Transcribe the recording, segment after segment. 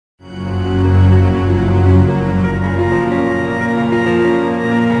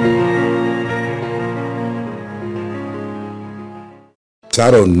I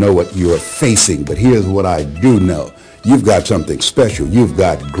don't know what you're facing, but here's what I do know. You've got something special. You've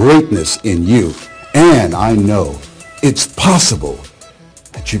got greatness in you. And I know it's possible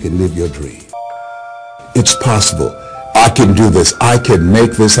that you can live your dream. It's possible. I can do this. I can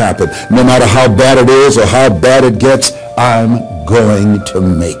make this happen. No matter how bad it is or how bad it gets, I'm going to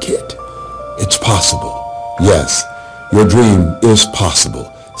make it. It's possible. Yes, your dream is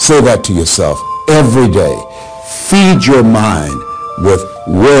possible. Say that to yourself every day. Feed your mind with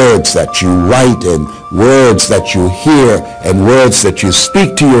words that you write and words that you hear and words that you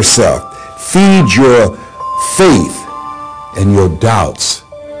speak to yourself. Feed your faith and your doubts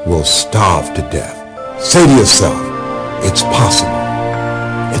will starve to death. Say to yourself, it's possible.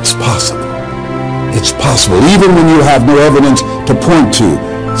 It's possible. It's possible. Even when you have no evidence to point to,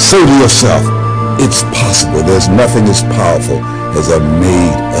 say to yourself, it's possible. There's nothing as powerful as a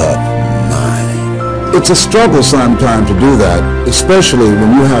made-up mind. It's a struggle sometimes to do that, especially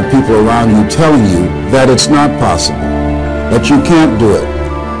when you have people around you telling you that it's not possible, that you can't do it.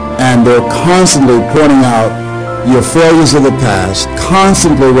 And they're constantly pointing out your failures of the past,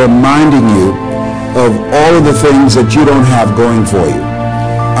 constantly reminding you of all of the things that you don't have going for you.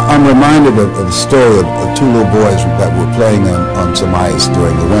 I'm reminded of the story of two little boys that were playing on some ice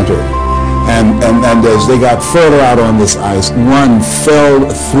during the winter. And as they got further out on this ice, one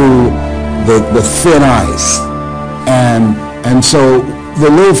fell through the thin ice. And so the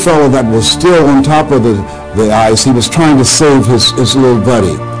little fellow that was still on top of the ice, he was trying to save his little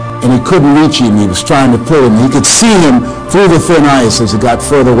buddy. And he couldn't reach him. He was trying to pull him. He could see him through the thin ice as he got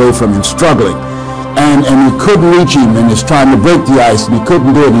further away from him, struggling. And he couldn't reach him, and he was trying to break the ice, and he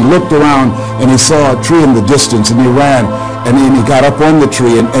couldn't do it. He looked around, and he saw a tree in the distance, and he ran, and he got up on the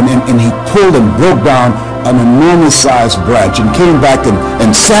tree, and he pulled and broke down an enormous-sized branch, and came back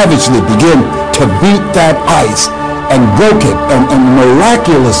and savagely began to beat that ice, and broke it, and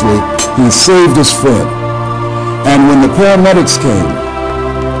miraculously, he saved his friend. And when the paramedics came,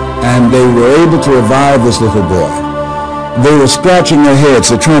 and they were able to revive this little boy, they were scratching their heads.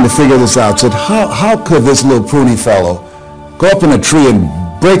 They're trying to figure this out. Said, how could this little pruny fellow go up in a tree and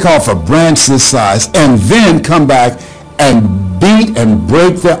break off a branch this size and then come back and beat and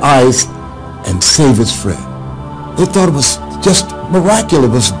break the ice and save his friend? They thought it was just miraculous.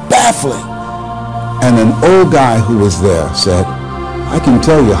 It was baffling. And an old guy who was there said, I can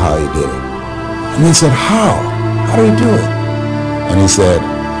tell you how he did it. And they said, how? How did he do it? And he said,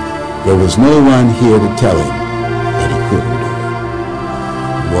 there was no one here to tell him that he couldn't do it.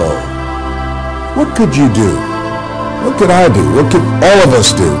 Whoa. What could you do? What could I do? What could all of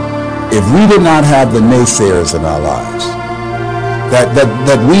us do if we did not have the naysayers in our lives?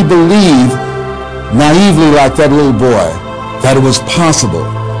 That we believe naively like that little boy that it was possible.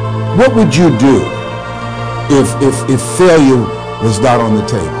 What would you do if failure was not on the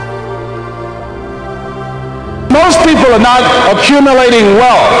table? Most people are not accumulating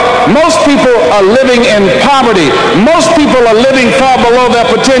wealth. Most people are living in poverty. Most people are living far below their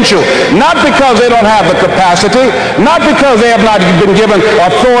potential. Not because they don't have the capacity, not because they have not been given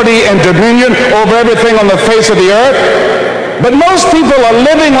authority and dominion over everything on the face of the earth. But most people are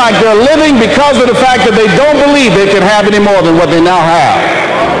living like they're living because of the fact that they don't believe they can have any more than what they now have.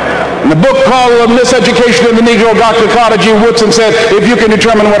 In the book called Miseducation of the Negro, Dr. Carter G. Woodson said, if you can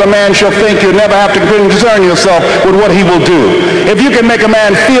determine what a man shall think, you'll never have to concern yourself with what he will do. If you can make a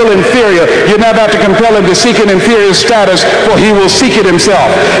man feel inferior, you never have to compel him to seek an inferior status, for he will seek it himself.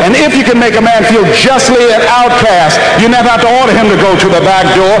 And if you can make a man feel justly an outcast, you never have to order him to go to the back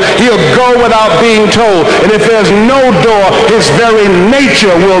door. He'll go without being told. And if there's no door, his very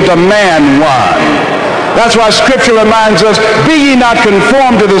nature will demand one. That's why Scripture reminds us, be ye not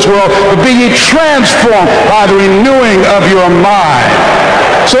conformed to this world, but be ye transformed by the renewing of your mind.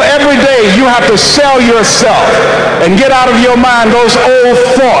 So every day you have to sell yourself and get out of your mind those old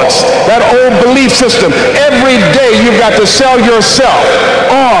thoughts, that old belief system. Every day you've got to sell yourself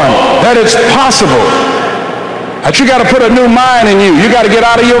on that it's possible. That you got to put a new mind in you. You got to get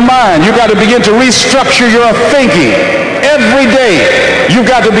out of your mind. You got to begin to restructure your thinking. Every day, you've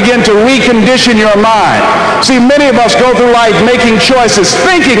got to begin to recondition your mind. See, many of us go through life making choices,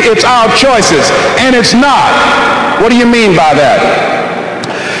 thinking it's our choices, and it's not. What do you mean by that?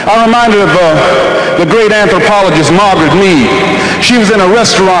 I'm reminded of the great anthropologist Margaret Mead. She was in a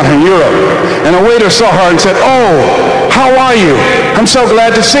restaurant in Europe, and a waiter saw her and said, "Oh, how are you? I'm so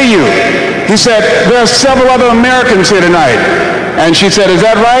glad to see you." He said, "There are several other Americans here tonight." And she said, "Is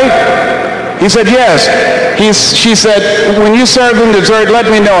that right?" He said, "Yes." She said, "When you serve them dessert, let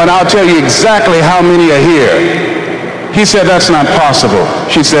me know, and I'll tell you exactly how many are here." He said, "That's not possible."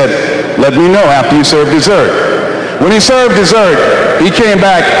 She said, "Let me know after you serve dessert." When he served dessert, He came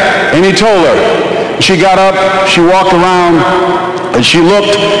back and he told her. She got up, she walked around, and she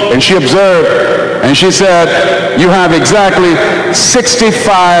looked, and she observed, and she said, "You have exactly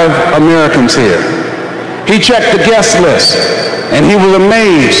 65 Americans here." He checked the guest list, and he was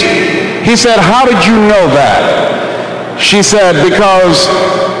amazed. He said, "How did you know that?" She said, "Because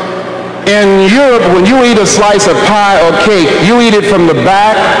in Europe, when you eat a slice of pie or cake, you eat it from the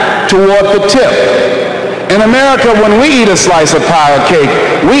back toward the tip. In America, when we eat a slice of pie or cake,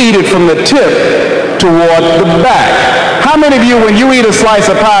 we eat it from the tip toward the back." How many of you, when you eat a slice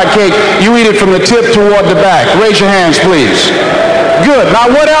of pie or cake, you eat it from the tip toward the back? Raise your hands, please. Good. Now,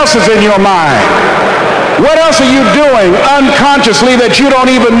 what else is in your mind? What else are you doing unconsciously that you don't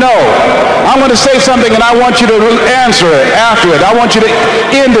even know? I'm going to say something and I want you to answer it after it. I want you to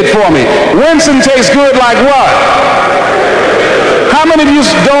end it for me. Winston tastes good like what? How many of you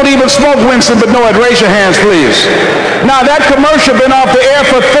don't even smoke Winston but know it? Raise your hands, please. Now, that commercial been off the air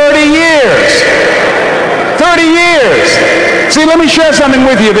for 30 years. 30 years. See, let me share something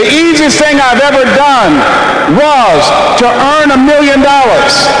with you. The easiest thing I've ever done was to earn $1 million.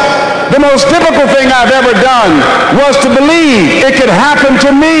 The most difficult thing I've ever done was to believe it could happen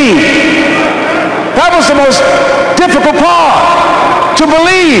to me. That was the most difficult part. To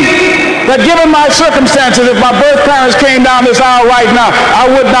believe that given my circumstances, if my birth parents came down this aisle right now, I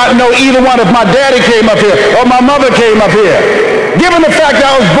would not know either one if my daddy came up here or my mother came up here. Given the fact that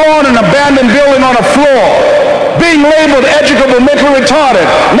I was born in an abandoned building on a floor, being labeled educable, mentally retarded,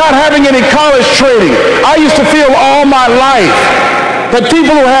 not having any college training, I used to feel all my life that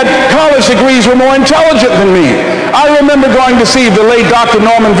people who had college degrees were more intelligent than me. I remember going to see the late Dr.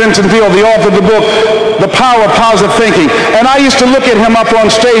 Norman Vincent Peale, the author of the book, The Power of Positive Thinking, and I used to look at him up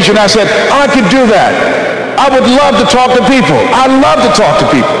on stage and I said, I could do that. I would love to talk to people. I love to talk to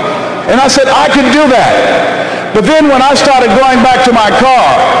people. And I said, I could do that. But then when I started going back to my car,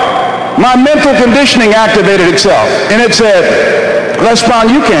 my mental conditioning activated itself, and it said, Les Brown,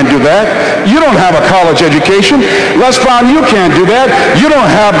 you can't do that. You don't have a college education. Les Brown, you can't do that. You don't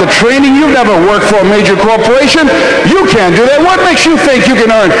have the training. You've never worked for a major corporation. You can't do that. What makes you think you can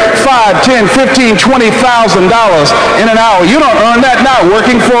earn $5, $10, $15, $20,000 in an hour? You don't earn that now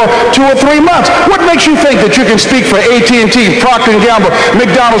working for 2 or 3 months. What makes you think that you can speak for AT&T, Procter & Gamble,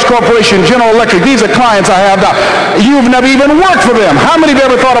 McDonald's Corporation, General Electric? These are clients I have now. You've never even worked for them. How many of you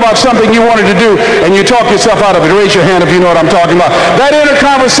ever thought about something you wanted to do and you talk yourself out of it? Raise your hand if you know what I'm talking about. That inner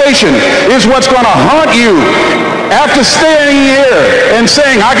conversation is what's going to haunt you after staying here and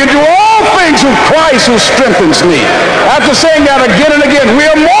saying, I can do all things through Christ who strengthens me. After saying that again and again, we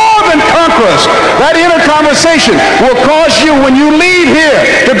are more than conquerors. That inner conversation will cause you, when you leave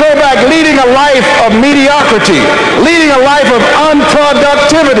here, to go back leading a life of mediocrity, leading a life of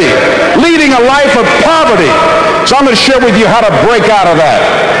unproductivity, leading a life of poverty. So I'm going to share with you how to break out of that.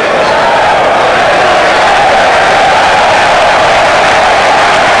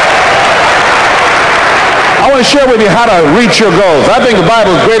 I want to share with you how to reach your goals. I think the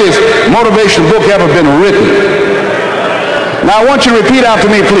Bible's greatest motivational book ever been written. Now I want you to repeat after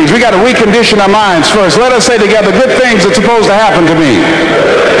me, please. We got to recondition our minds first. Let us say together, good things are supposed to happen to me.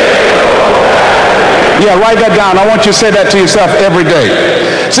 Yeah, write that down. I want you to say that to yourself every day.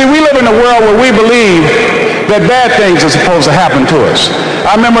 See, we live in a world where we believe that bad things are supposed to happen to us.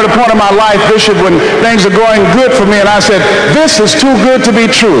 I remember at a point in my life, Bishop, when things are going good for me, and I said, this is too good to be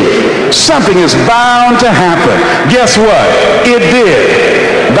true. Something is bound to happen. Guess what? It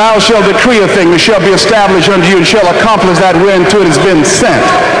did. Thou shalt decree a thing, it shall be established unto you, and shall accomplish that whereunto it has been sent.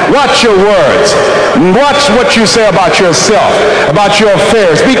 Watch your words. Watch what you say about yourself, about your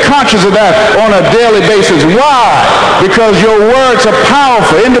affairs. Be conscious of that on a daily basis. Why? Because your words are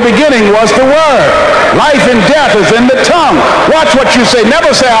powerful. In the beginning was the Word. Life and death is in the tongue. Watch what you say.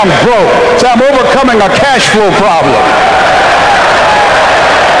 Never say I'm broke. Say I'm overcoming a cash flow problem.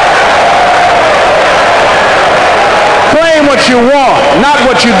 Claim what you want, not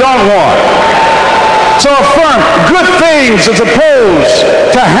what you don't want. So affirm, good things are supposed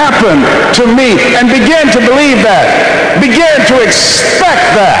to happen to me, and begin to believe that. Begin to expect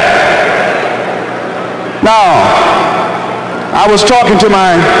that. Now, I was talking to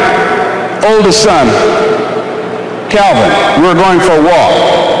my oldest son, Calvin. We were going for a walk.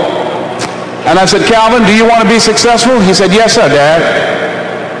 And I said, Calvin, do you want to be successful? He said, yes, sir, Dad.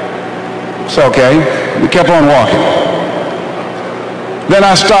 It's okay. We kept on walking. Then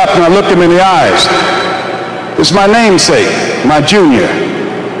I stopped and I looked him in the eyes. It's my namesake, my junior.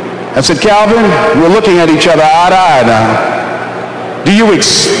 I said, Calvin, we're looking at each other eye to eye now. Do you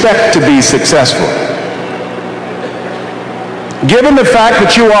expect to be successful? Given the fact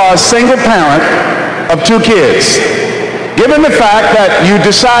that you are a single parent of 2 kids, Given the fact that you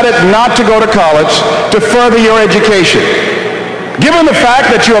decided not to go to college to further your education, given the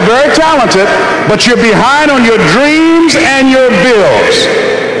fact that you are very talented, but you're behind on your dreams and your bills,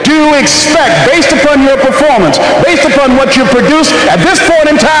 do you expect, based upon your performance, based upon what you produce at this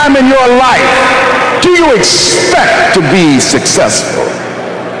point in time in your life, do you expect to be successful?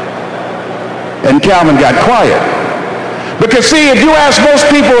 And Calvin got quiet. Because see, if you ask most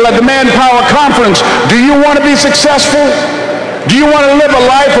people at the Manpower Conference, do you want to be successful? Do you want to live a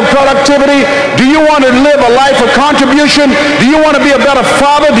life of productivity? Do you want to live a life of contribution? Do you want to be a better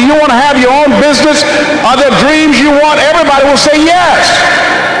father? Do you want to have your own business? Are there dreams you want? Everybody will say yes.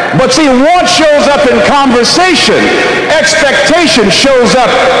 But see, want shows up in conversation. Expectation shows up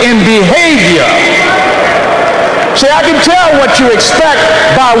in behavior. See, I can tell what you expect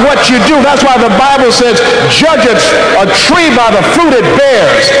by what you do. That's why the Bible says, judge a tree by the fruit it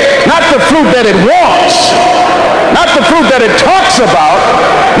bears, not the fruit that it wants, not the fruit that it talks about,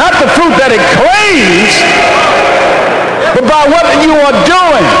 not the fruit that it claims, but by what you are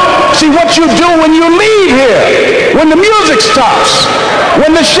doing. See, what you do when you leave here, when the music stops,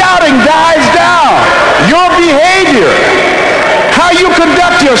 when the shouting dies down, your behavior, how you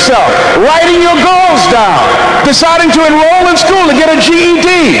conduct yourself, writing your goals down, deciding to enroll in school to get a GED,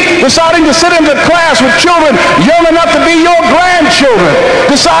 deciding to sit in the class with children young enough to be your grandchildren,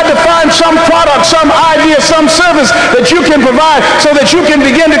 decide to find some product, some idea, some service that you can provide so that you can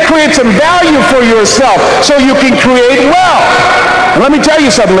begin to create some value for yourself so you can create wealth. And let me tell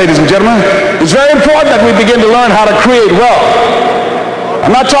you something, ladies and gentlemen. It's very important that we begin to learn how to create wealth.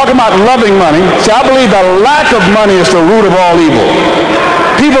 I'm not talking about loving money. See, I believe the lack of money is the root of all evil.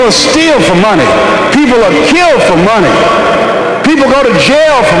 People steal for money. People are killed for money. People go to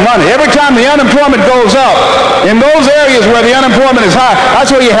jail for money. Every time the unemployment goes up, in those areas where the unemployment is high,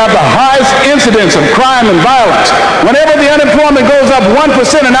 that's where you have the highest incidence of crime and violence. Whenever the unemployment goes up 1%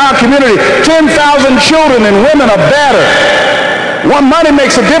 in our community, 10,000 children and women are battered. Money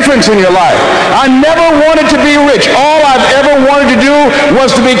makes a difference in your life. I never wanted to be rich. All I've ever wanted to do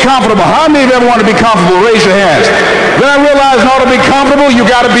was to be comfortable. How many of you ever want to be comfortable? Raise your hands. Then I realized in order to be comfortable, you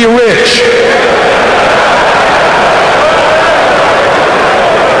got to be rich.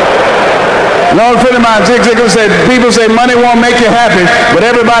 An old friend of mine, Zig Ziglar, said, people say money won't make you happy, but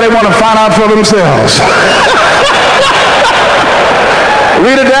everybody want to find out for themselves.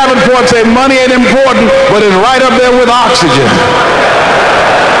 Rita Davenport said money ain't important, but it's right up there with oxygen.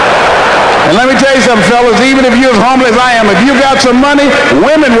 And let me tell you something, fellas, even if you're as humble as I am, if you got some money,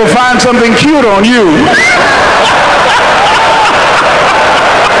 women will find something cute on you.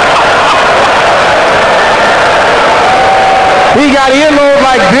 He got earlobes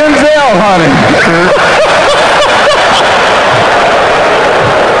like Denzel, honey.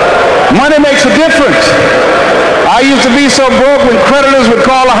 Money makes a difference. I used to be so broke when creditors would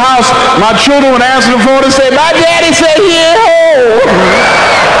call a house, my children would answer the phone and say, my daddy said he ain't home.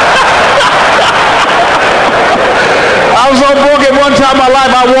 I was so broke at one time in my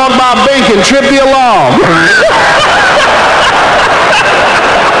life, I walked by a bank and tripped the alarm.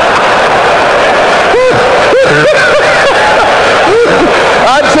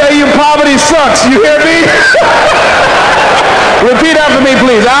 I tell you, poverty sucks. You hear me? Repeat after me,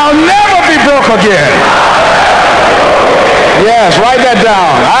 please. I'll never be broke again. Yes, write that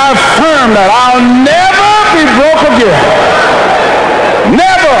down. I affirm that I'll never be broke again.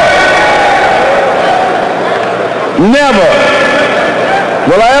 Never. Never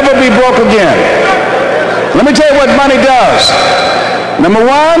will I ever be broke again. Let me tell you what money does. Number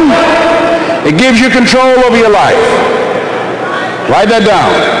one, it gives you control over your life. Write that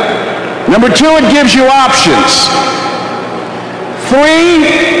down. Number two, it gives you options.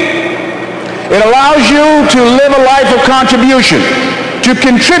 3, it allows you to live a life of contribution, to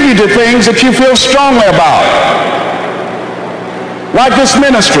contribute to things that you feel strongly about. Like this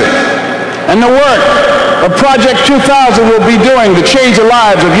ministry and the work of Project 2000 will be doing to change the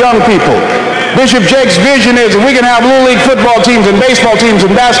lives of young people. Bishop Jake's vision is that we can have Little League football teams and baseball teams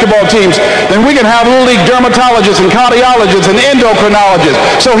and basketball teams, then we can have Little League dermatologists and cardiologists and endocrinologists.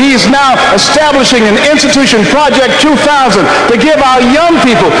 So he's now establishing an institution, Project 2000, to give our young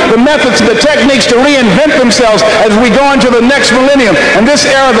people the methods and the techniques to reinvent themselves as we go into the next millennium. And this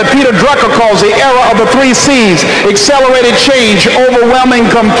era that Peter Drucker calls the era of the 3 C's, accelerated change,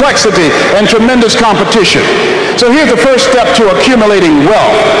 overwhelming complexity, and tremendous competition. So here's the first step to accumulating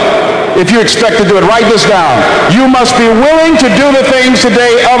wealth. If you expect to do it, write this down. You must be willing to do the things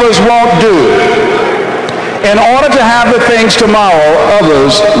today others won't do in order to have the things tomorrow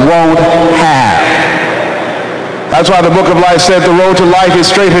others won't have. That's why the book of life said the road to life is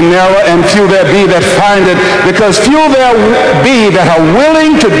straight and narrow, and few there be that find it, because few there be that are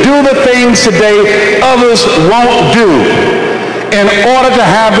willing to do the things today others won't do in order to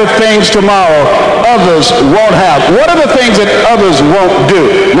have the things tomorrow others won't have. What are the things that others won't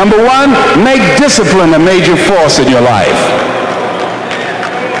do? Number one, make discipline a major force in your life.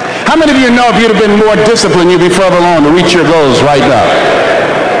 How many of you know if you'd have been more disciplined, you'd be further along to reach your goals right now?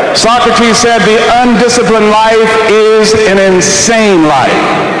 Socrates said the undisciplined life is an insane life.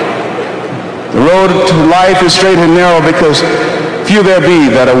 The road to life is straight and narrow because few there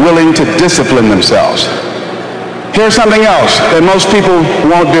be that are willing to discipline themselves. Here's something else that most people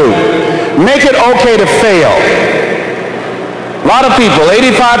won't do. Make it okay to fail. A lot of people,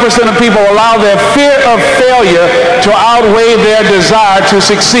 85% of people, allow their fear of failure to outweigh their desire to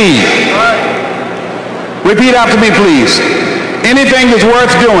succeed. Repeat after me, please. Anything that's worth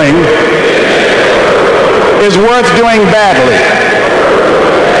doing is worth doing badly.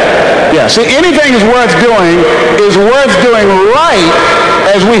 Yeah, see, anything is worth doing right,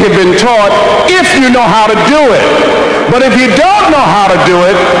 as we have been taught, if you know how to do it. But if you don't know how to do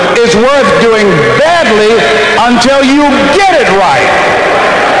it, it's worth doing badly until you get it right.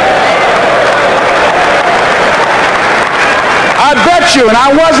 I bet you, and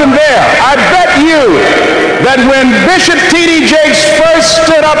I wasn't there, I bet you that when Bishop T.D. Jakes first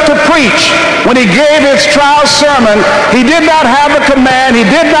stood up to preach, when he gave his trial sermon, he did not have the command, he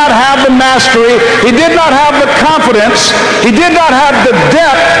did not have the mastery, he did not have the confidence, he did not have the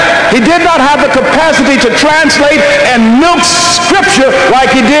depth, he did not have the capacity to translate and milk scripture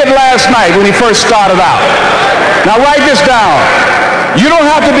like he did last night when he first started out. Now write this down. You don't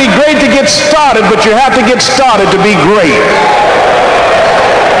have to be great to get started, but you have to get started to be great.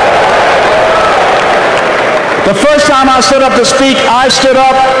 The first time I stood up to speak, I stood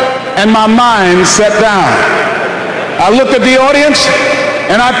up and my mind sat down. I looked at the audience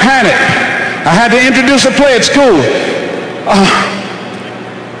and I panicked. I had to introduce a play at school.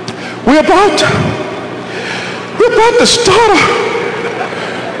 We're about to start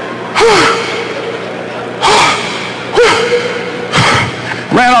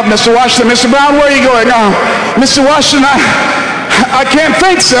ran up, Mr. Washington. Mr. Brown, where are you going? Mr. Washington, I can't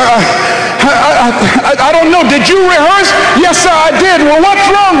think, sir. I don't know. Did you rehearse? Yes, sir, I did. Well, what's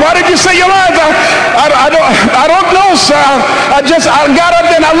wrong? Why did you say your lines? I don't know, sir. I got up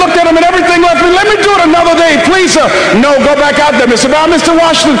there and I looked at him and everything left me. Let me do it another day, please, sir. No, go back out there, Mr. Brown. Mr.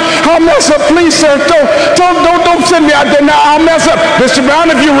 Washington, I'll mess up, please, sir. Don't send me out there now. I'll mess up. Mr. Brown,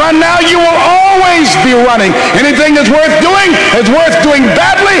 if you run now, you will always be running. Anything that's worth doing is worth doing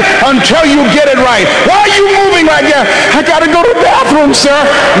badly until you get it right. Why are you moving like that? I got to go to the bathroom, sir.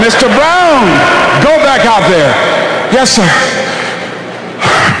 Mr. Brown, go back out there. Yes, sir.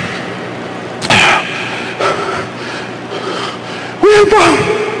 We're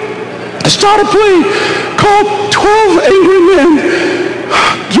about to start a play called 12 Angry Men,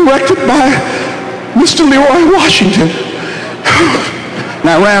 directed by Mr. Leroy Washington. And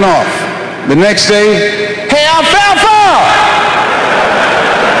I ran off. The next day, hey, Alfalfa!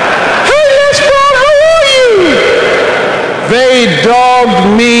 Hey, Les Brown, how are you? They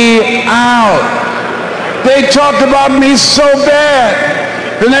dogged me out. They talked about me so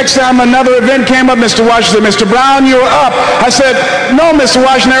bad. The next time another event came up, Mr. Washington, Mr. Brown, you're up. I said, no, Mr.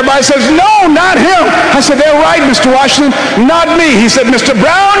 Washington. Everybody says, no, not him. I said, they're right, Mr. Washington, not me. He said, Mr.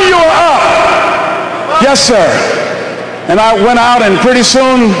 Brown, you're up. Yes, sir. And I went out, and pretty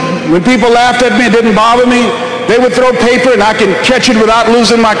soon, when people laughed at me, it didn't bother me. They would throw paper, and I could catch it without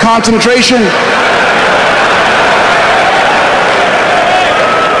losing my concentration.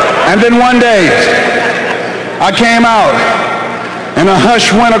 And then one day, I came out, and a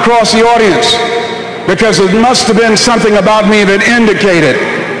hush went across the audience because it must have been something about me that indicated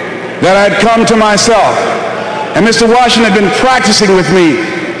that I'd come to myself. And Mr. Washington had been practicing with me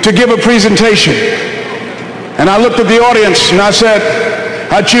to give a presentation. And I looked at the audience and I said,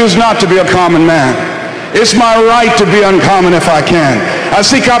 I choose not to be a common man. It's my right to be uncommon if I can. I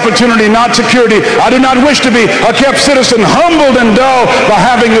seek opportunity, not security. I do not wish to be a kept citizen, humbled and dull by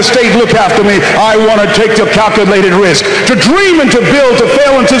having the state look after me. I want to take the calculated risk, to dream and to build, to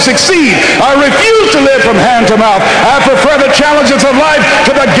fail and to succeed. I refuse to live from hand to mouth. I prefer the challenges of life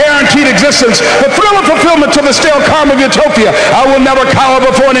to the guaranteed existence, the thrill of fulfillment to the stale calm of utopia. I will never cower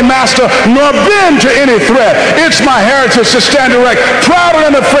before any master, nor bend to any threat. It's my heritage to stand erect, proud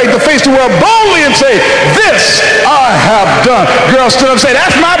and unafraid, to face the world boldly and say, this I have done. Girl stood up and said,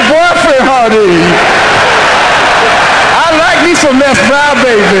 that's my boyfriend, honey. I like me some Les Brown,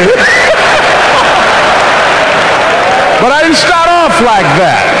 baby. But I didn't start off like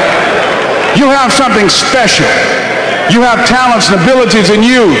that. You have something special. You have talents and abilities in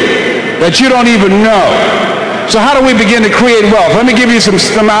you that you don't even know. So how do we begin to create wealth? Let me give you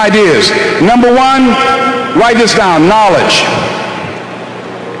some ideas. Number one, write this down, knowledge.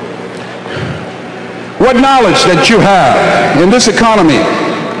 What knowledge that you have in this economy,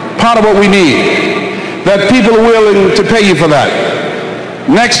 part of what we need, that people are willing to pay you for that.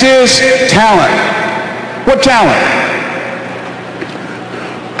 Next is talent. What talent?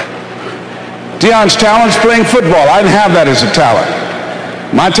 Dion's talent is playing football. I didn't have that as a talent.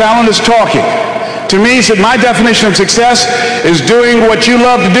 My talent is talking. To me, my definition of success is doing what you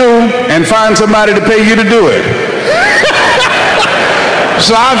love to do and find somebody to pay you to do it.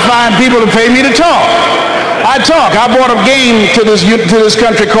 So I find people to pay me to talk. I talk. I brought a game to this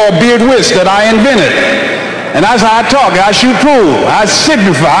country called Beard Whist that I invented. And that's how I talk. I shoot pool. I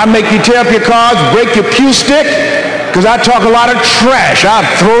signify. I make you tear up your cards, break your cue stick, because I talk a lot of trash. I'll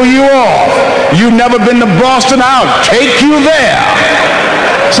throw you off. You've never been to Boston, I'll take you there.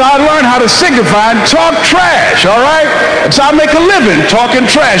 So I learned how to signify and talk trash, all right? And so I make a living talking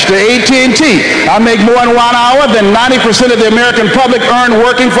trash to AT&T. I make more in 1 hour than 90% of the American public earn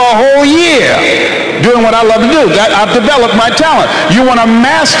working for a whole year doing what I love to do. I've developed my talent. You want to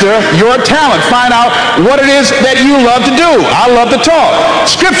master your talent. Find out what it is that you love to do. I love to talk.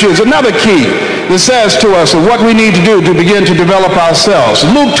 Scripture is another key that says to us of what we need to do to begin to develop ourselves.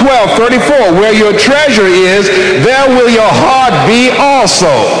 Luke 12:34, where your treasure is, there will your heart be also.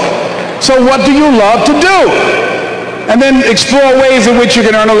 So what do you love to do? And then explore ways in which you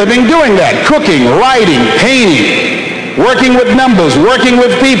can earn a living doing that. Cooking, writing, painting, working with numbers, working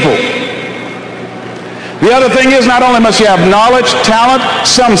with people. The other thing is, not only must you have knowledge, talent,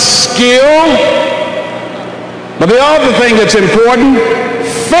 some skill, but the other thing that's important,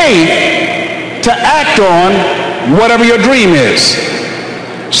 faith to act on whatever your dream is.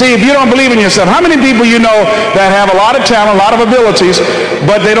 See, if you don't believe in yourself, how many people you know that have a lot of talent, a lot of abilities,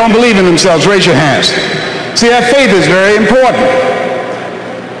 but they don't believe in themselves? Raise your hands. See, that faith is very important.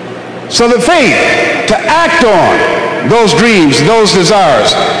 So the faith to act on those dreams, those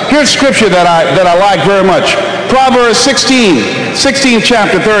desires. Here's scripture that I like very much. Proverbs 16th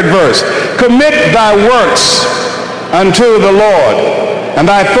chapter, 3rd verse. Commit thy works unto the Lord, and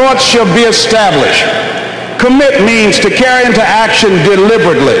thy thoughts shall be established. Commit means to carry into action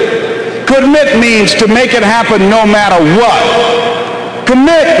deliberately. Commit means to make it happen no matter what.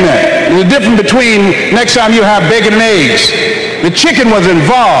 Commitment is the difference between next time you have bacon and eggs. The chicken was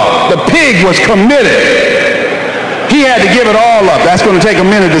involved. The pig was committed. He had to give it all up. That's going to take a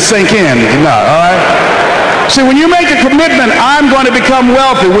minute to sink in. Not, all right? See, when you make a commitment, I'm going to become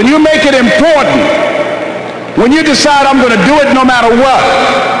wealthy. When you make it important, when you decide I'm going to do it no matter what,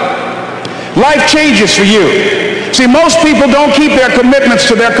 life changes for you. See, most people don't keep their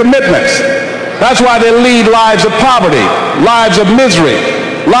commitments to their commitments. That's why they lead lives of poverty, lives of misery,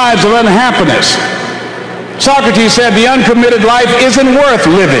 lives of unhappiness. Socrates said the uncommitted life isn't worth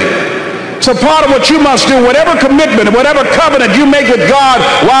living. So part of what you must do, whatever commitment, whatever covenant you make with God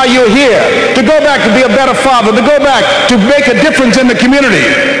while you're here, to go back to be a better father, to go back to make a difference in the community,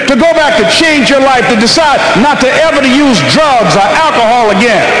 to go back to change your life, to decide not to ever to use drugs or alcohol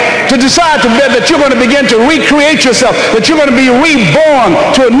again, to decide that you're going to begin to recreate yourself, that you're going to be reborn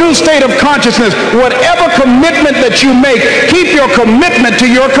to a new state of consciousness. Whatever commitment that you make, keep your commitment to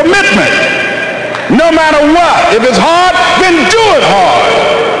your commitment. No matter what. If it's hard, then do it hard.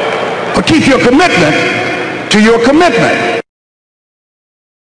 But keep your commitment to your commitment.